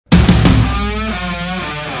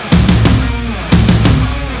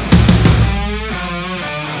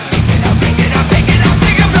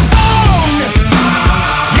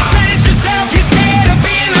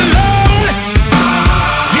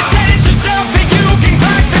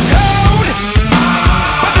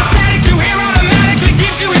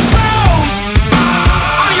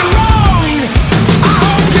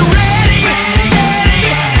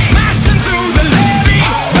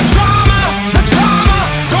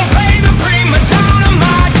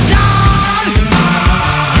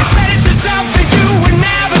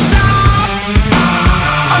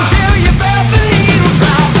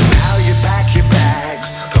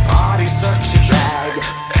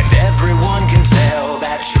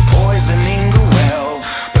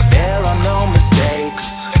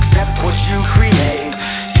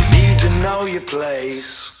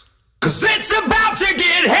'Cause it's about to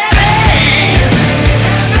get heavy.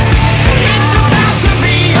 It's about to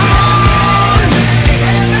be on.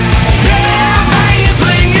 Yeah, banging,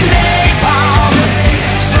 slinging napalm.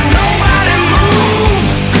 So nobody move,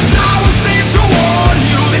 'cause I was sent to warn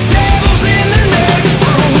you. The devil's in the next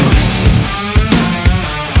room.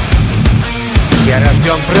 Я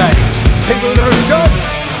рожден править. Ты был рожден,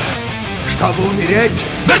 чтобы умереть.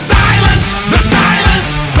 The silence,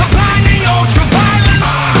 the blinding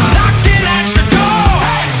ultravioletance, knocking at your door,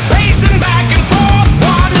 pacing back and forth.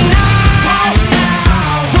 What now?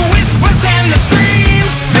 The whispers and the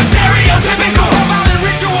screams, the stereotypical violent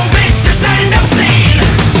ritual, vicious and obscene.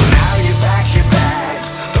 Now you pack your bags,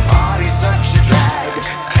 the party's such a drag,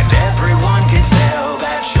 and everyone can tell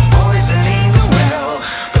that you're poisoning the well.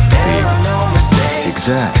 But there are no mistakes.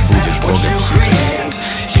 Всегда будешь богом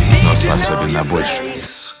хитрости, но способен на большее.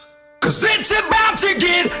 'Cause it's about to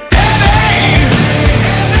get heavy.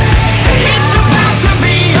 It's about to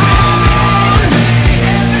be on.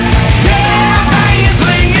 Yeah, banging,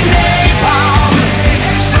 slinging napalm.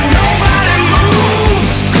 So nobody move,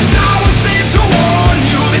 'cause I was sent to warn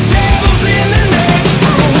you. The devil's in the next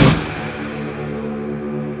room.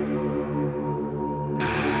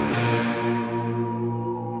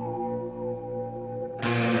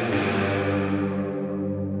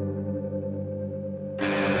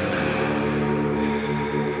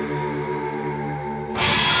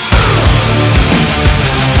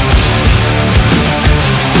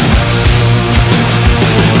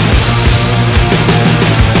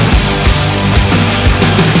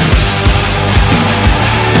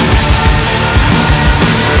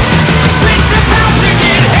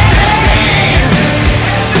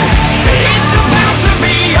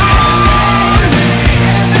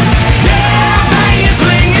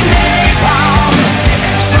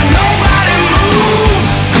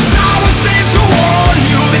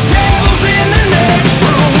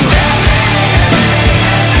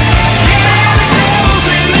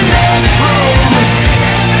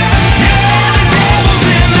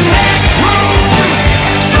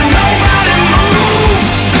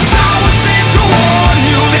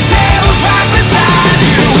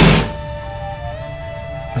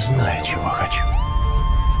 Знаю, чего хочу.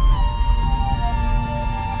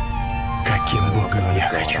 Каким богом я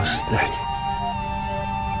хочу стать.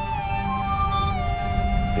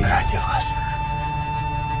 Ради вас.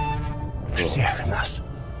 Всех нас.